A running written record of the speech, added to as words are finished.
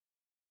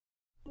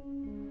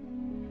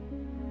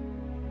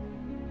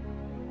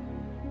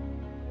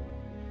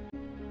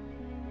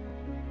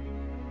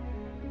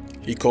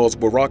He calls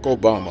Barack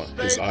Obama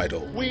his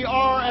idol. We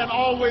are and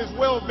always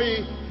will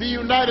be the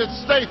United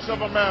States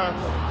of America.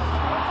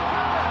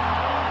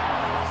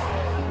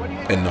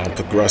 And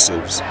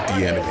non-progressives,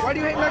 the enemy. Why do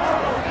you hate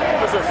Mexico?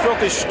 Those are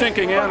filthy,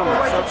 stinking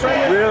animals.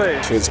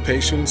 Really? To his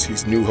patients,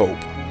 he's new hope.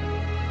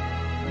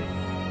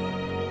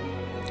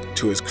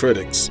 To his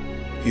critics,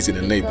 he's an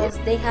enabler. Because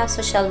they have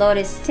such a low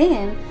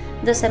esteem,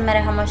 doesn't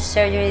matter how much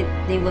surgery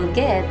they will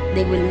get,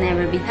 they will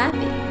never be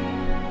happy.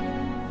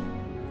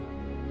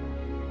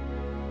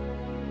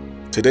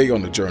 Today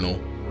on The Journal,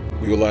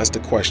 we will ask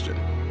the question,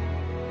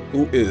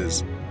 who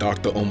is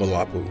Dr.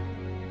 Omolapu?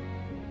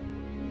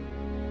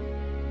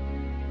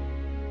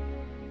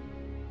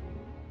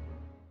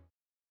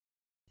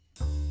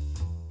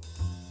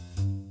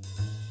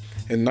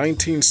 In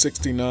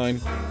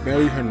 1969,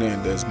 Mary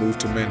Hernandez moved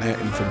to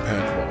Manhattan from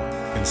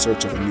Panama in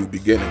search of a new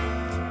beginning.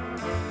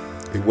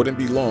 It wouldn't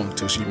be long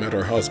till she met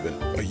her husband,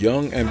 a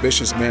young,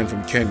 ambitious man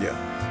from Kenya.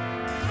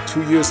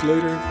 2 years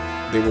later,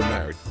 they were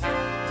married.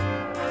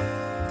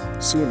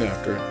 Soon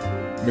after,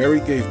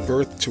 Mary gave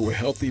birth to a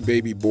healthy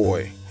baby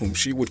boy whom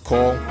she would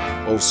call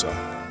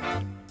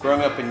Osock.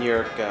 Growing up in New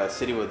York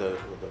City was a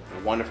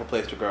wonderful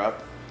place to grow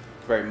up.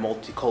 It's a very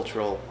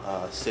multicultural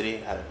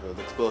city. I was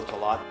exposed to a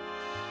lot.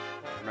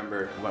 I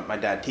remember my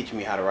dad teaching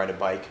me how to ride a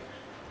bike.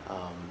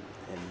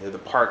 And there's a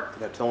park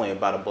that's only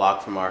about a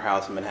block from our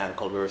house in Manhattan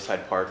called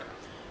Riverside Park,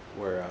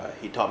 where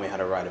he taught me how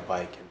to ride a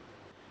bike. And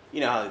you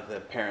know how the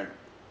parent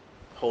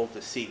holds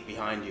the seat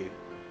behind you,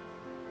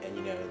 and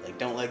you know, like,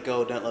 don't let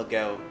go, don't let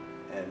go.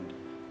 And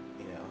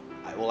you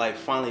know, I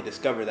finally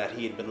discovered that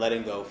he had been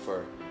letting go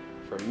for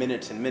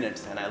minutes and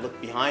minutes, and I looked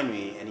behind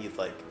me, and he's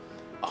like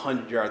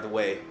 100 yards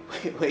away,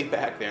 way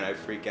back there, and I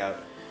freak out.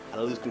 I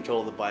lose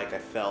control of the bike, I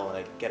fell, and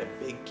I get a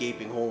big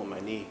gaping hole in my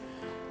knee.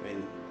 I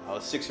mean, I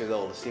was 6 years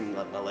old, it seemed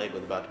like my leg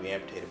was about to be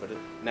amputated, but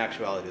in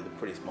actuality it was a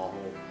pretty small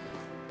hole.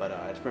 But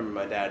I just remember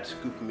my dad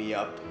scooping me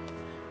up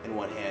in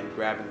one hand,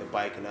 grabbing the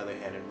bike in the other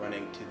hand, and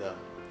running to the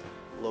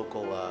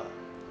local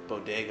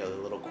bodega, the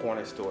little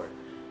corner store,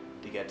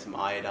 to get some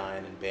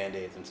iodine and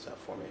Band-Aids and stuff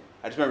for me.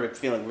 I just remember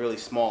feeling really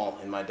small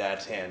in my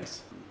dad's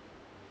hands.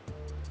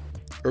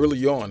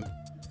 Early on,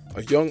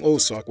 a young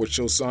Osock would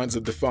show signs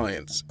of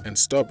defiance and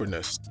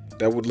stubbornness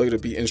that would later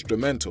be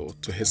instrumental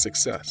to his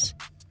success.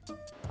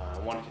 I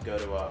wanted to go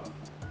to a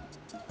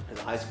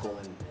high school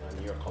in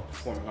New York called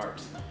Performing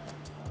Arts.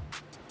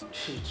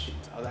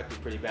 I was actually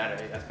pretty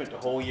bad. I spent a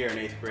whole year in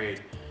 8th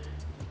grade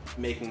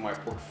making my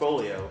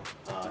portfolio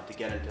to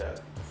get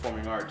into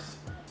performing arts,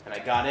 and I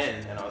got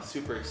in, and I was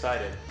super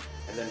excited.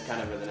 And then,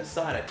 kind of as an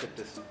aside, I took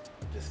this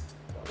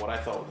what I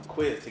thought was a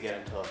quiz to get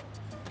into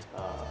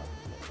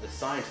the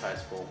science high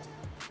school.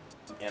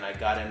 And I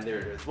got in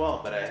there as well,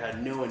 but I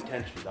had no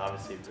intentions,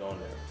 obviously, of going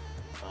there.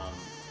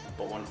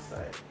 But once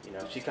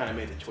she kind of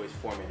made the choice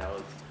for me, and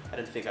I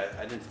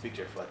didn't speak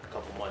to her for like a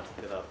couple months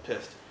because I was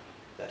pissed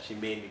that she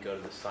made me go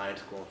to the science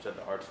school instead of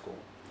the art school.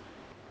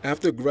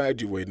 After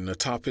graduating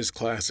atop his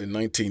class in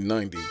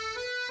 1990,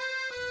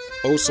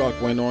 Osock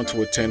went on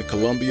to attend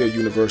Columbia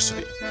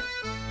University,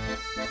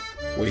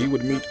 where he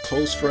would meet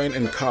close friend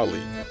and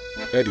colleague,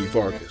 Eddie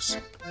Vargas.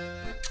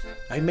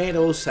 I met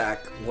Osock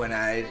when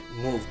I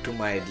moved to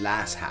my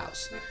last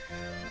house.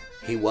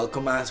 He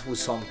welcomed us with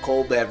some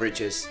cold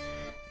beverages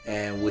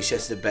and wished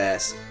us the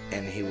best,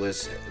 and he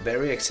was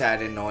very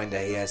excited knowing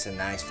that he has a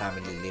nice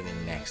family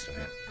living next to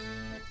him.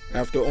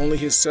 After only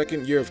his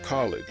second year of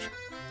college,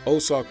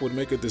 Osock would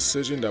make a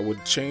decision that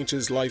would change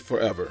his life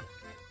forever.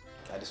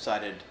 I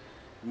decided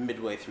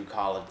midway through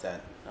college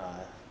that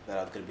I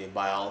was going to be a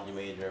biology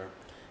major,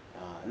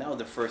 and that was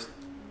the first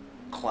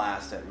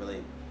class that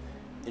really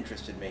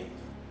interested me.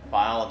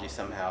 Biology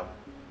somehow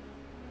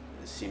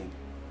seemed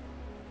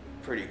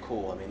pretty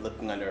cool. I mean,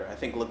 looking under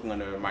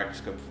a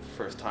microscope for the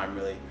first time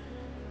really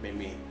made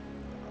me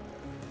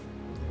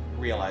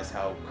realize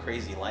how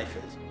crazy life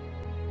is.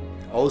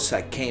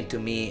 Osock came to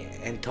me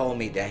and told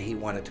me that he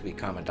wanted to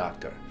become a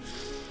doctor.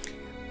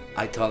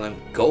 I told him,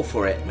 go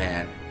for it,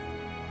 man.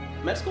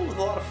 Med school was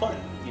a lot of fun,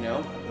 you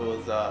know. It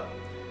was a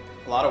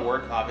lot of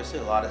work, obviously,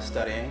 a lot of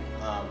studying.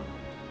 I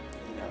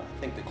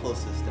think the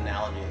closest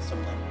analogy is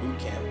something like boot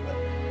camp, but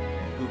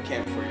boot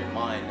camp for your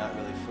mind, not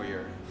really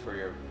for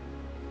your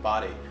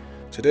body.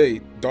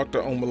 Today,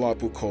 Dr.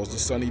 Omolapu calls the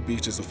sunny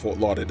beaches of Fort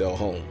Lauderdale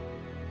home,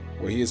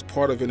 where he is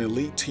part of an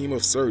elite team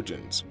of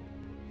surgeons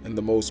and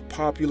the most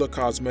popular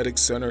cosmetic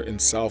center in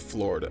South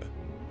Florida.